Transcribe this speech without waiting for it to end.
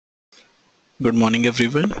Good morning,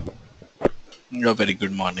 everyone. A very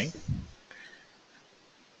good morning.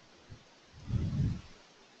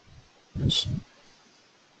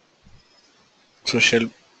 So,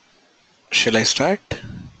 shall I start?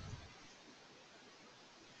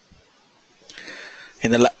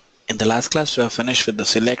 In the in the last class, we have finished with the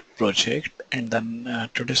select project, and then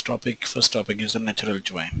today's first topic, is the natural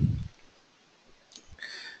join.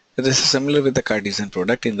 This is similar with the Cartesian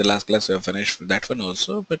product. In the last class, we have finished with that one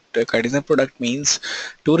also, but Cartesian product means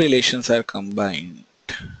two relations are combined.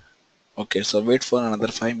 Okay, so wait for another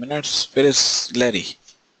 5 minutes. Where is Larry?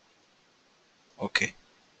 Okay,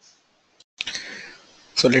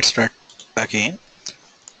 so let's start again.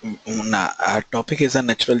 Now, our topic is a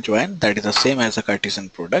natural join that is the same as a Cartesian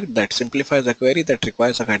product that simplifies a query that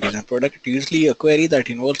requires a Cartesian product. Usually a query that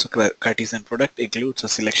involves a Cartesian product includes a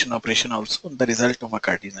selection operation also the result of a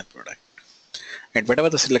Cartesian product. And whatever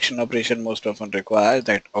the selection operation most often requires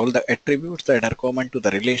that all the attributes that are common to the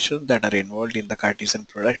relations that are involved in the Cartesian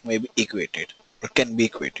product may be equated or can be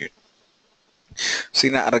equated. So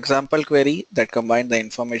in our example query that combine the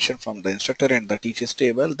information from the instructor and the teacher's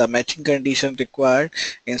table, the matching condition required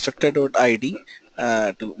instructor.id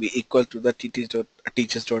to be equal to the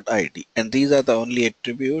teachers.id, and these are the only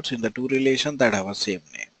attributes in the two relations that have a same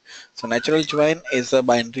name. So natural join is a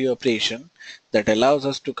binary operation that allows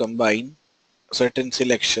us to combine certain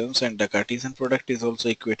selections, and the Cartesian product is also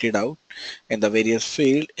equated out in the various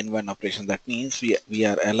field in one operation. That means we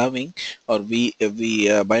are allowing, or we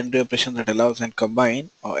binary operation that allows and combine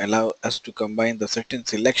or allow us to combine the certain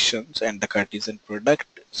selections and the Cartesian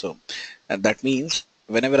product. So and that means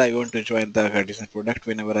whenever I want to join the Cartesian product,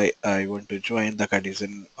 whenever I want to join the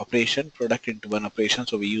Cartesian operation product into one operation,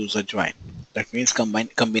 so we use a join. That means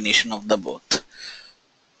combination of the both.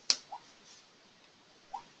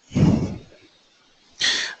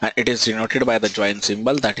 And it is denoted by the join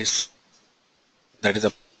symbol that is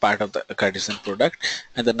a part of the Cartesian product,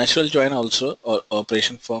 and the natural join also or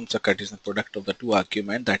operation forms a Cartesian product of the two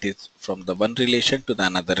argument, that is from the one relation to the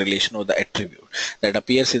another relation or the attribute that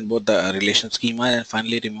appears in both the relation schema, and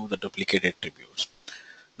finally remove the duplicate attributes.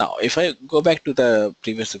 Now if I go back to the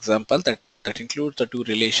previous example that includes the two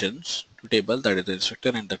relations, two table, that is the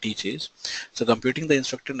instructor and the teachers. So computing the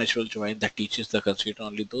instructor natural join that teaches the consider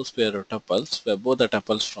only those pair of tuples where both the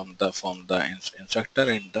tuples from the instructor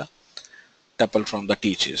and the tuple from the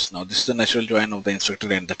teachers. Now this is the natural join of the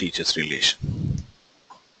instructor and the teachers relation.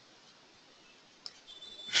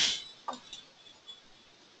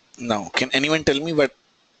 Now can anyone tell me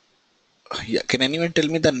can anyone tell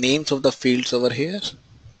me the names of the fields over here?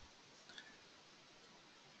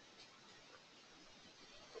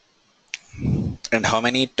 And how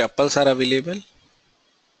many tuples are available?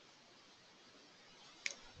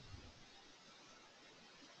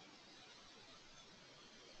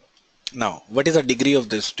 Now what is the degree of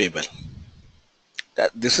this table?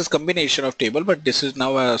 This is combination of table, but this is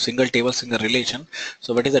now a single table, single relation.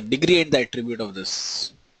 So what is the degree and the attribute of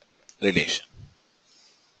this relation?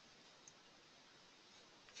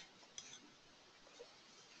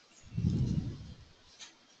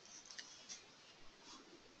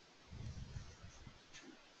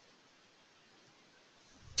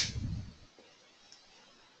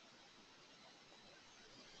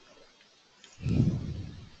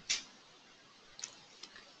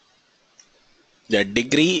 The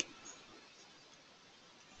degree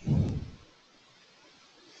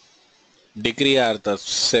are the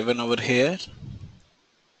 7 over here,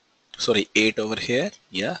 sorry 8 over here,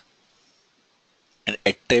 yeah, and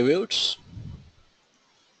attributes,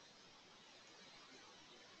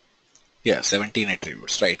 yeah, 17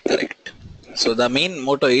 attributes, right, correct. So the main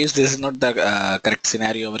motto is, this is not the correct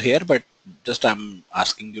scenario over here, but just I'm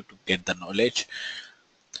asking you to get the knowledge.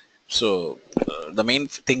 So the main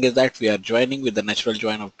thing is that we are joining with the natural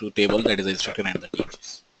join of two tables, that is the instructor and the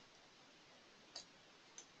teachers.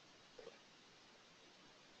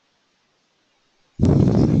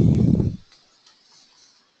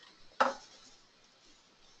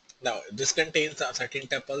 Now this contains a certain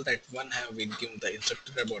tuple that one have been given the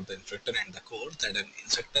instructor about the instructor and the code that an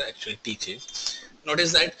instructor actually teaches.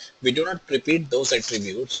 Notice that we do not repeat those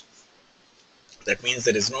attributes. That means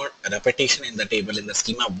there is no repetition in the table in the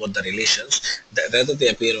schema of both the relations. Rather, they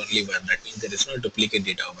appear only one. That means there is no duplicate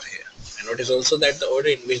data over here. And notice also that the order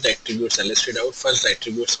in which the attributes are listed out, first the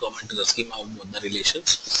attributes common to the schema of both the relations.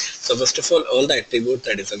 So first of all the attributes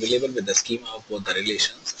that is available with the schema of both the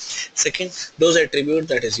relations. Second, those attributes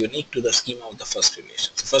that is unique to the schema of the first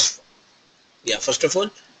relation. So first of all,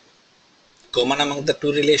 common among the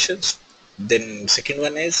two relations. Then second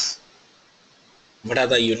one is what are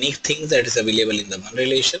the unique things that is available in the one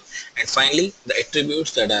relation, and finally the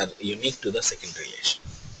attributes that are unique to the second relation.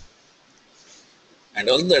 And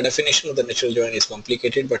although the definition of the natural join is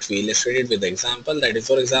complicated, but we illustrate it with the example. That is,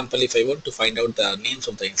 for example, if I want to find out the names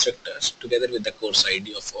of the instructors together with the course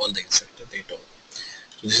ID of all the instructors they taught.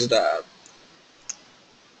 So this is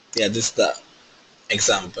the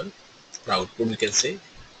example for output. We can say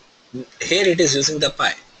here it is using the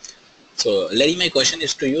pi. So Larry, my question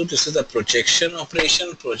is to you: this is the projection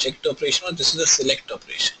operation, project operation, or this is the select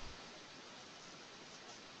operation?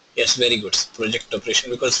 Yes, very good. Project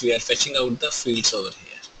operation, because we are fetching out the fields over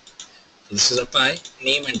here. So this is a pi,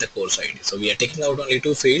 name and the course ID. So we are taking out only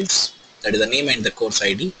two fields, that is the name and the course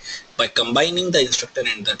ID, by combining the instructor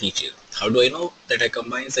and the teacher. How do I know that I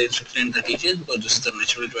combine the instructor and the teacher? Because this is the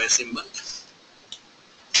natural join symbol.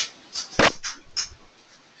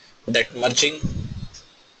 That merging,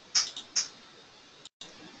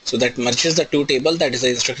 so that merges the two tables, that is the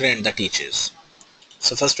instructor and the teachers.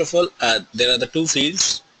 So first of all, there are the two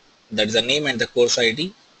fields, that is the name and the course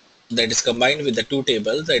ID, that is combined with the two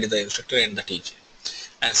tables, that is the instructor and the teacher.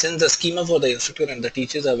 And since the schema for the instructor and the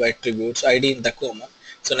teachers have attributes ID in the common,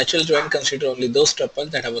 so natural join consider only those tuples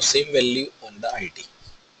that have the same value on the ID.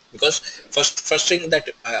 Because first thing that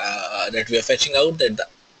that we are fetching out, that the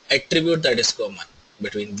attribute that is common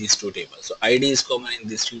between these two tables. So ID is common in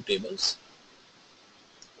these two tables.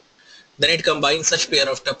 Then it combines such pair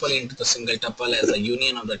of tuple into the single tuple as a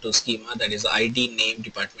union of the two schema, that is ID, name,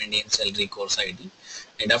 department name, salary, course ID.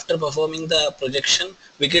 And after performing the projection,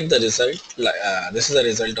 we get the result. This is the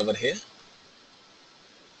result over here.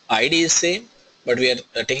 ID is same, but we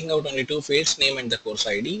are taking out only two fields, name and the course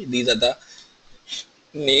ID. These are the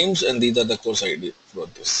names and these are the course ID for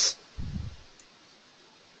this.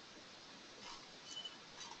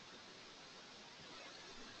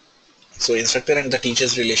 So instructor and the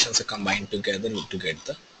teacher's relations are combined together to get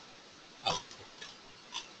the output.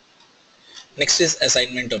 Next is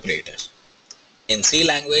assignment operator. In C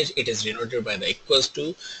language, it is denoted by the equals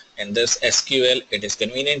to, and thus SQL, it is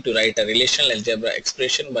convenient to write a relational algebra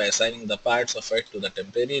expression by assigning the parts of it to the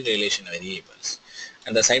temporary relation variables.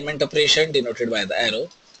 And the assignment operation, denoted by the arrow,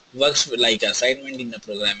 works like assignment in a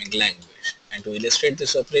programming language. And to illustrate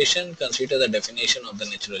this operation, consider the definition of the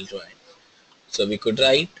natural join. So we could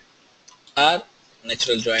write R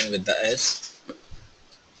natural join with the S.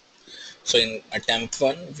 So in attempt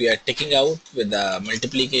 1, we are taking out with the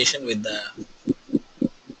multiplication with the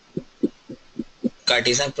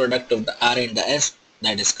Cartesian product of the R and the S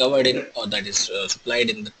that is covered in, or that is supplied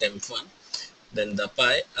in the temp 1. Then the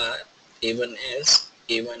pi R A1 S,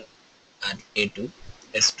 A1 and A2,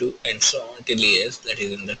 S2 and so on till AS, that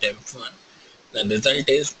is in the temp 1. The result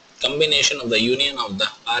is combination of the union of the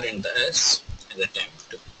R and the S in the temp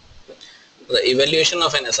 2. The evaluation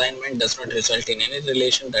of an assignment does not result in any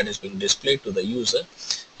relation that is being displayed to the user.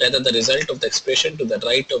 Rather, the result of the expression to the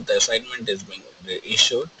right of the assignment is being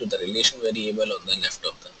issued to the relation variable on the left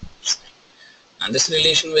of the slide. And this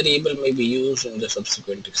relation variable may be used in the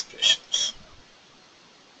subsequent expressions.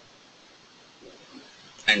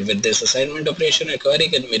 And with this assignment operation, a query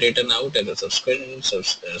can be written out as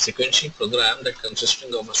a sequential program that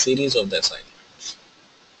consisting of a series of the assignments.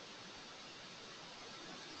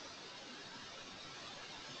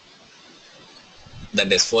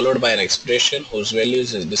 That is followed by an expression whose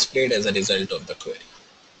values is displayed as a result of the query.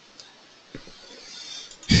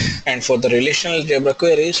 And for the relational algebra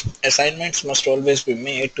queries, assignments must always be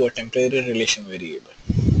made to a temporary relation variable.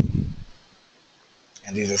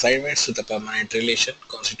 And these assignments to the permanent relation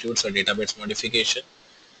constitutes a database modification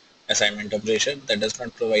assignment operation that does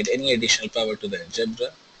not provide any additional power to the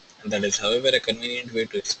algebra, and that is, however, a convenient way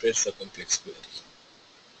to express the complex query.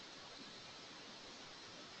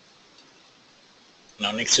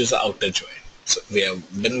 Now next is the outer join. So we have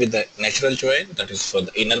done with the natural join, that is for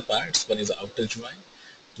the inner parts. One is the outer join.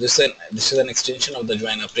 This is an extension of the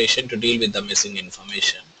join operation to deal with the missing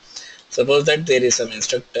information. Suppose that there is some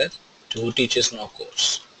instructor who teaches no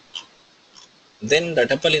course. Then the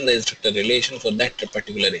tuple in the instructor relation for that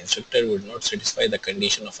particular instructor would not satisfy the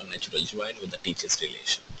condition of a natural join with the teacher's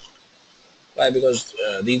relation. Why? Because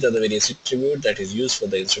these are the various attributes that is used for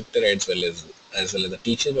the instructor as well as the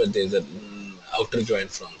teacher, but there is an outer join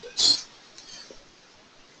from this.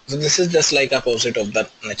 So this is just like opposite of the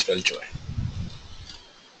natural join.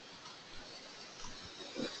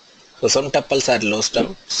 So some tuples are lost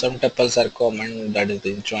out, some tuples are common, that is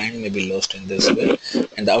the join may be lost in this way.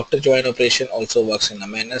 And the outer join operation also works in a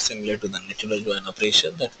manner similar to the natural join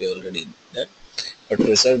operation that we already did. But to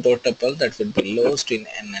preserve those tuples that will be lost in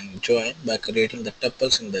an join by creating the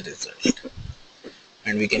tuples in the result.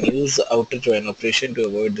 And we can use the outer join operation to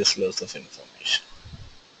avoid this loss of information.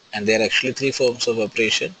 And there are actually three forms of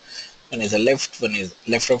operation. One is a left, one is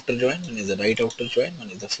left outer join, one is a right outer join, one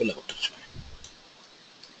is a full outer join.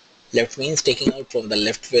 Left means taking out from the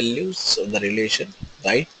left values of the relation,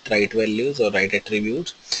 right values or right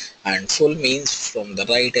attributes, and full means from the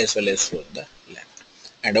right as well as from the left.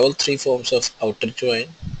 And all three forms of outer join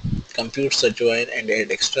computes the join and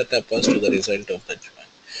add extra tuples to the result of the join.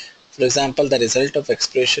 For example, the result of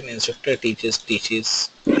expression instructor teaches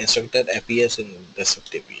instructor appears in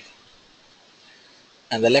respectively.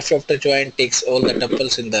 And the left outer join takes all the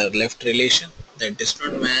tuples in the left relation that does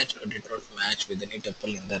not match or did not match with any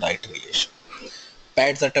tuple in the right relation.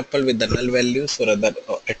 Pads the tuple with the null values for other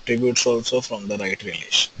attributes also from the right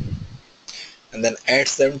relation. And then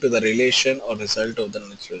adds them to the relation or result of the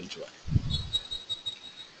natural join.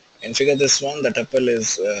 In figure this one, the tuple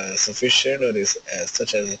is sufficient or is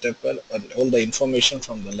such as a tuple, or all the information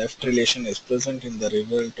from the left relation is present in the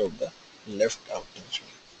result of the left outer join.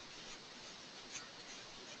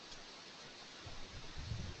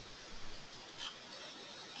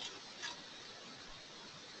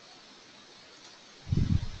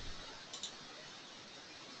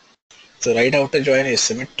 So right outer join is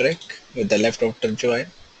symmetric with the left outer join.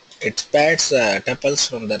 It pads tuples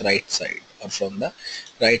from the right side or from the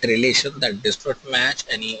right relation that does not match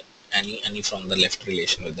any from the left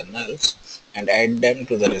relation with the nulls and add them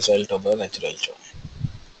to the result of a natural join.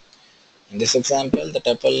 In this example, the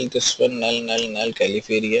tuple this one null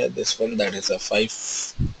California, this one that is a 5,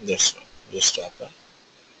 this one, this tuple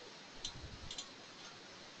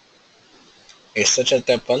is such a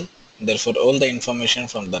tuple. Therefore, all the information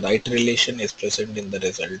from the right relation is present in the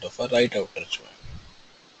result of a right outer join.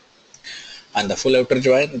 And the full outer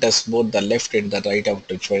join does both the left and the right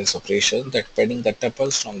outer joins operation that padding the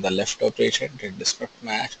tuples from the left operation that does not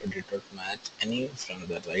match or did not match any from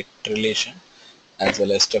the right relation as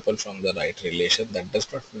well as tuple from the right relation that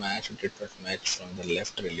does not match or did not match from the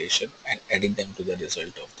left relation and adding them to the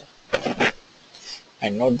result of the.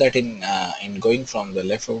 And note that in going from the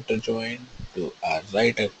left outer join to a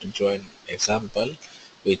right outer join example,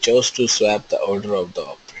 we chose to swap the order of the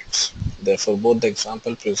operands. Therefore, both the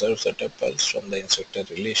example preserves the tuples from the instructor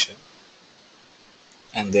relation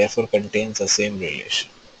and therefore contains the same relation.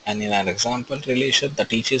 And in our example relation, the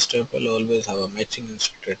teaches tuple always have a matching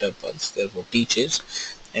instructor tuples. Therefore, teaches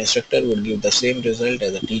instructor would give the same result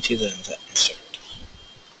as the teaches and the instructor.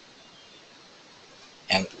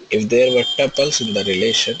 And if there were tuples in the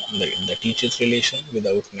relation, in the teaches relation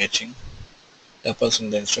without matching tuples in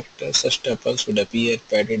the instructor, such tuples would appear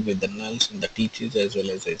padded with the nulls in the teaches as well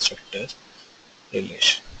as the instructor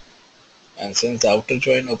relation. And since the outer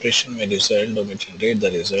join operation may result or may generate the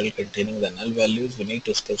result containing the null values, we need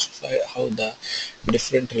to specify how the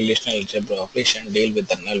different relational algebra operation deal with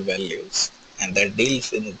the null values, and that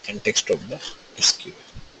deals in the context of the SQL.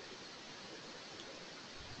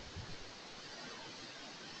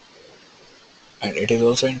 And it is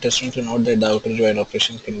also interesting to note that the outer join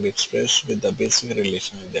operation can be expressed with the basic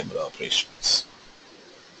relational algebra operations.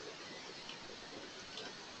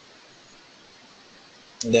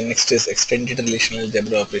 The next is extended relational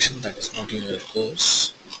algebra operation, that is not in your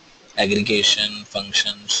course. Aggregation,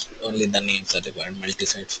 functions, only the names are required,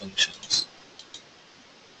 multi-site functions.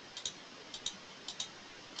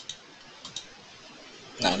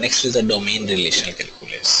 Now next is the domain relational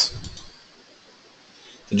calculus.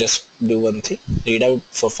 So just do one thing, read out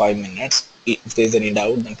for 5 minutes. If there is any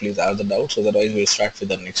doubt, then please ask the doubts. Otherwise, we'll start with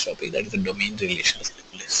the next topic, that is the domain relational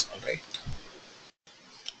calculus. Alright.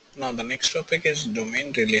 Now the next topic is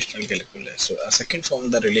domain relational calculus. So a second form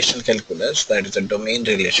of the relational calculus, that is the domain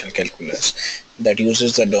relational calculus, that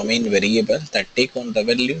uses the domain variable that take on the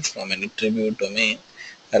values from an attribute domain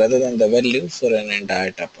rather than the values for an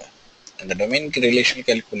entire tuple. And the domain relational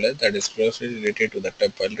calculus that is closely related to the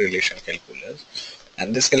tuple relational calculus.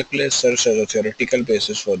 And this calculus serves as a theoretical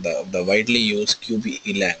basis for the widely used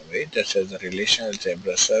QBE language, just as the relational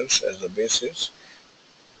algebra serves as the basis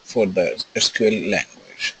for the SQL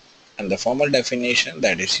language. And the formal definition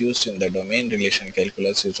that is used in the domain relational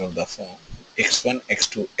calculus is of the form x1,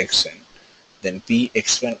 x2, xn, then p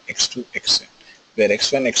x1, x2, xn, where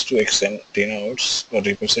x1, x2, xn denotes or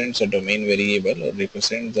represents a domain variable or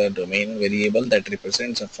represents the domain variable that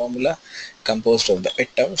represents a formula composed of the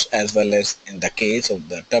atoms as well as in the case of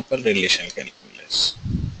the tuple relational calculus.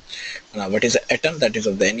 Now, what is an atom? That is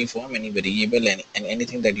of the any form, any variable, and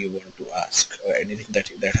anything that you want to ask, or anything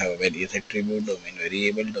that have various attribute, domain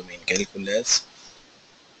variable, domain calculus,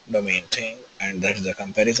 domain thing, and that is the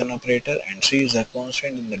comparison operator, and C is a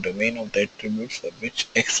constant in the domain of the attributes for which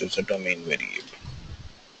X is a domain variable.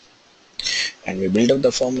 And we build up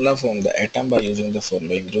the formula from the atom by using the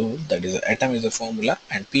following rule. That is, atom is a formula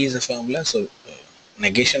and P is a formula. So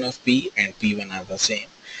negation of P and P1 are the same.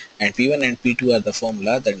 And P1 and P2 are the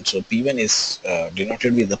formula. Then so P1 is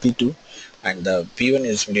denoted with the P2, and the P1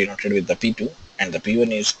 is denoted with the P2, and the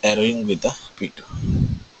P1 is arrowing with the P2.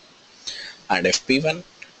 And if P1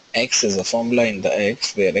 x is a formula in the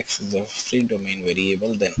X, where X is a free domain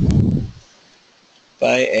variable, then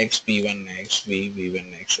pi x p1x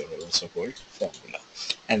v1x are also called formula.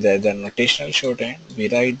 And the notational shorthand, we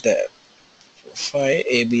write the phi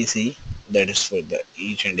abc, that is for the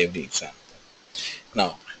each and every example.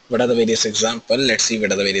 Now, what are the various examples? Let's see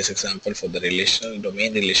what are the various examples for the relational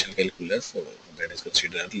domain relation calculus that is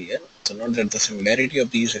considered earlier. So note that the similarity of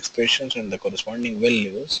these expressions and the corresponding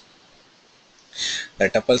values, the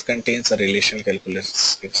tuples contains a relational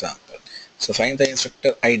calculus example. So find the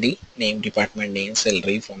instructor ID, name, department name,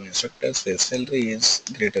 salary from instructors where salary is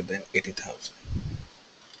greater than 80,000.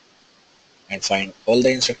 And find all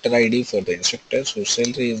the instructor ID for the instructors whose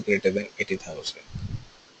salary is greater than 80,000.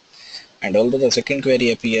 And although the second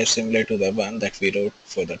query appears similar to the one that we wrote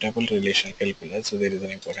for the tuple relational calculus, so there is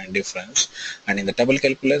an important difference. And in the tuple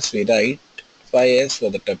calculus, we write phi s for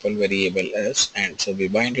the tuple variable s, and so we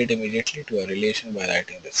bind it immediately to a relation by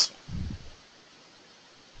writing this one.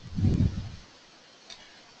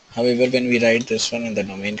 However, when we write this one in the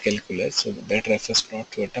domain calculus, so that refers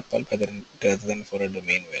not to a tuple rather than for a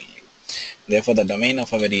domain value. Therefore, the domain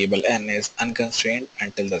of a variable n is unconstrained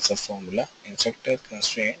until the subformula instructor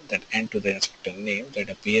constraint that n to the instructor name that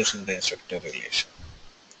appears in the instructor relation.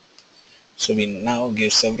 So we now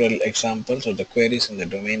give several examples of the queries in the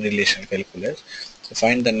domain relation calculus. So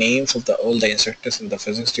find the names of all the instructors in the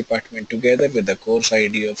physics department together with the course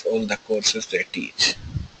ID of all the courses they teach.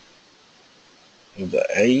 The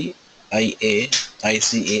IA,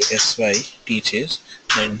 ICA, SY teaches,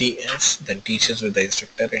 then DS, then teaches with the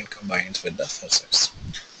instructor and combines with the physics.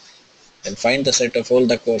 Then find the set of all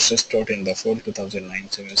the courses taught in the fall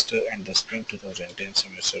 2009 semester and the spring 2010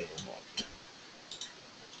 semester both.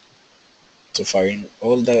 So find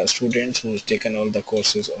all the students who's taken all the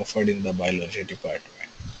courses offered in the biology department.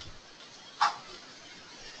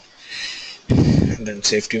 And then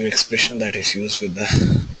safety of expression that is used with the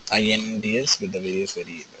INDS with the various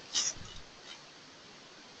variables.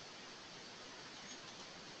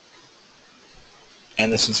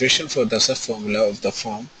 And the situation for the subformula of the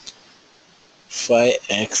form phi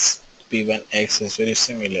x p1x is very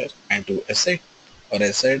similar, and to assert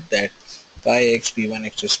that phi x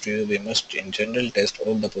p1x is true, we must in general test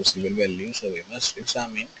all the possible values, so we must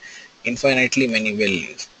examine infinitely many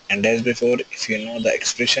values. And as before, if you know the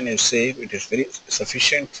expression is safe, it is very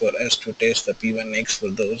sufficient for us to test the p1x for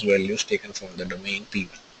those values taken from the domain p1.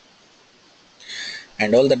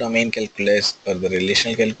 And all the domain calculus or the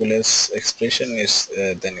relational calculus expression is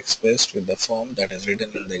then expressed with the form that is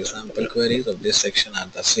written in the example queries of this section are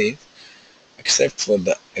the safe, except for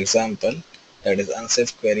the example that is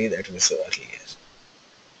unsafe query that we saw earlier.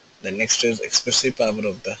 The next is expressive power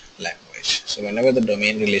of the language. So whenever the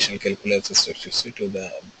domain relational calculus is restricted to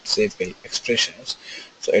the safe expressions,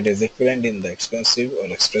 so it is equivalent in the expressive or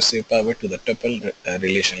expressive power to the tuple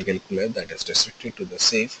relational calculus that is restricted to the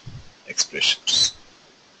safe expressions.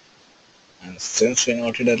 And since we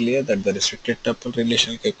noted earlier that the restricted tuple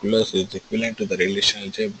relational calculus is equivalent to the relational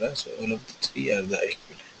algebra, so all of the three are the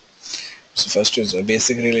equivalent. So first is a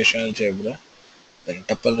basic relational algebra, then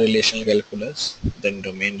tuple relational calculus, then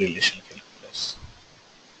domain relational calculus.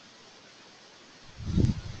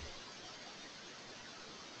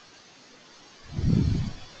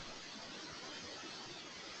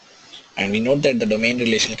 And we note that the domain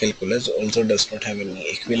relational calculus also does not have any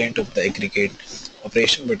equivalent of the aggregate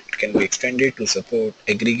operation, but it can be extended to support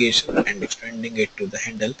aggregation and extending it to the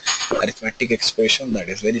handle arithmetic expression that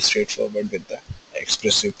is very straightforward with the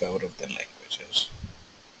expressive power of the languages.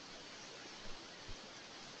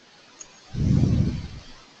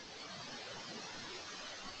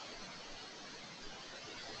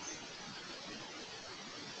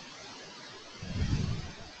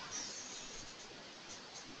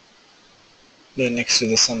 The next is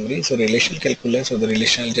the summary. So relational calculus or the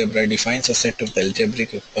relational algebra defines a set of the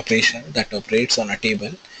algebraic operation that operates on a table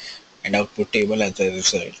and output table as a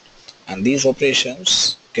result. And these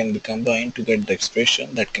operations can be combined to get the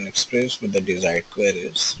expression that can express with the desired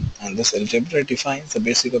queries. And this algebra defines the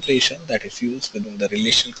basic operation that is used within the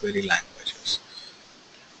relational query languages.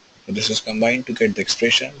 So this is combined to get the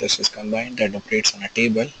expression. This is combined that operates on a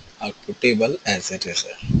table, output table as a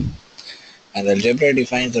result. And the algebra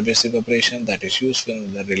defines the basic operation that is used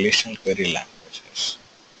in the relational query languages.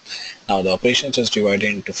 Now the operations is divided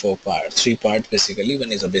into three parts basically.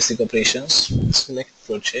 One is a basic operations, select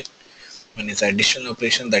project. One is additional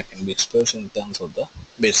operation that can be expressed in terms of the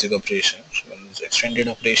basic operations. One is extended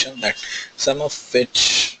operation, that some of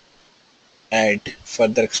which add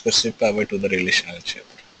further expressive power to the relational algebra.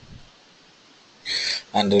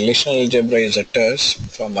 And relational algebra is a term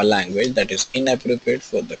from a language that is inappropriate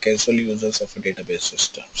for the casual users of database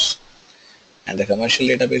systems. And the commercial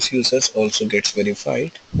database users also gets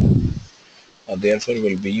verified or therefore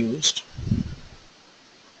will be used.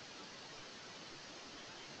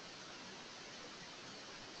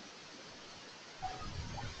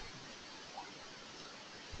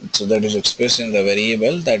 So that is expressed in the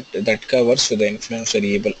variable that covers with the influence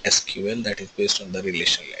variable SQL that is based on the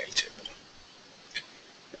relational algebra.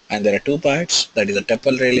 And there are two parts, that is the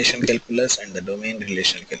tuple relation calculus and the domain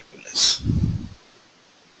relation calculus.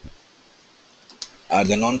 Are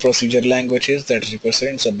the non-procedure languages that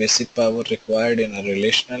represents the basic power required in a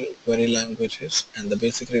relational query languages, and the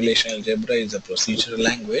basic relational algebra is a procedural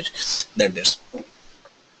language that is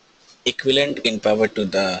equivalent in power to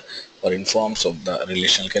the or in forms of the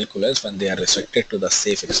relational calculus when they are restricted to the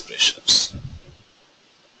safe expressions.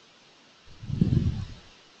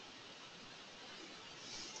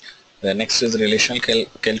 The next is relational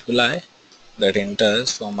calculi that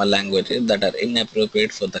enters formal languages that are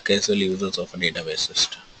inappropriate for the casual users of a database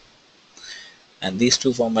system. And these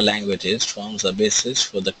two formal languages forms the basis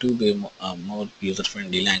for the two more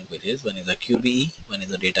user-friendly languages. One is a QBE, one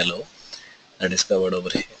is a data law that is covered over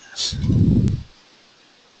here.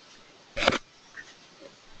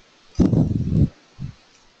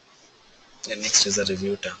 The next is the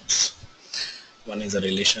review terms. One is a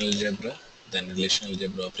relational algebra, then relational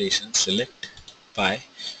algebra operations, select,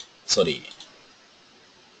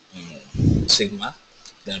 sigma,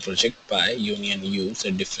 then project pi, union u,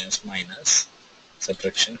 set difference minus,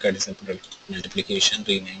 subtraction, Cartesian multiplication,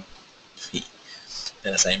 rename phi.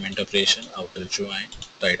 Then assignment operation, outer join,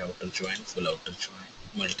 tight outer join, full outer join,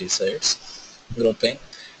 multi-sets, grouping,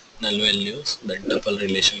 null values, then tuple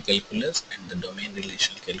relation calculus and the domain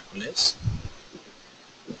relation calculus,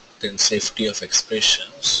 then safety of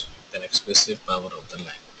expressions, then expressive power of the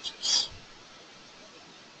languages.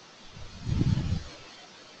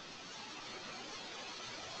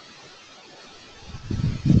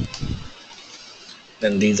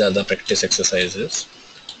 Then these are the practice exercises.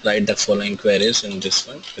 Write the following queries in this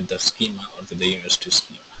one with the schema or with the university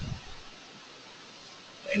schema,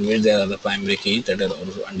 in which there are the primary keys that are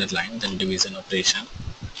also underlined, then division operation.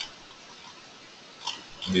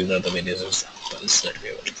 These are the various examples that we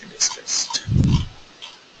have already discussed.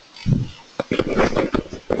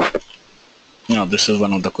 Now this is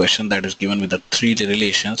one of the questions that is given with the three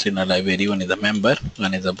relations in a library. One is a member,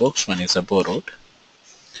 one is a books, one is a borrowed.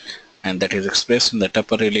 And that is expressed in the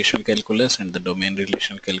tuple relation calculus and the domain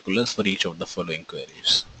relation calculus for each of the following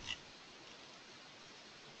queries.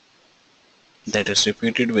 That is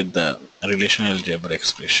repeated with the relational algebra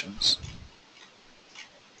expressions.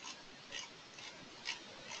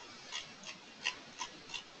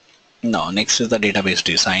 Now next is the database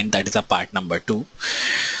design, that is a part number 2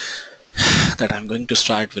 that I'm going to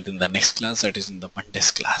start with in the next class, that is in the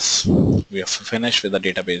Monday's class. We have finished with the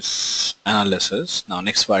database analysis. Now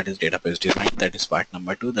next part is database design, that is part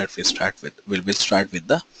number 2 that we start with. We'll start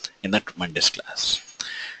with in the Monday's class.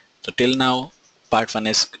 So till now part 1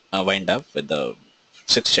 is wind up with the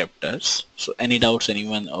 6 chapters. So any doubts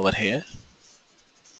anyone over here?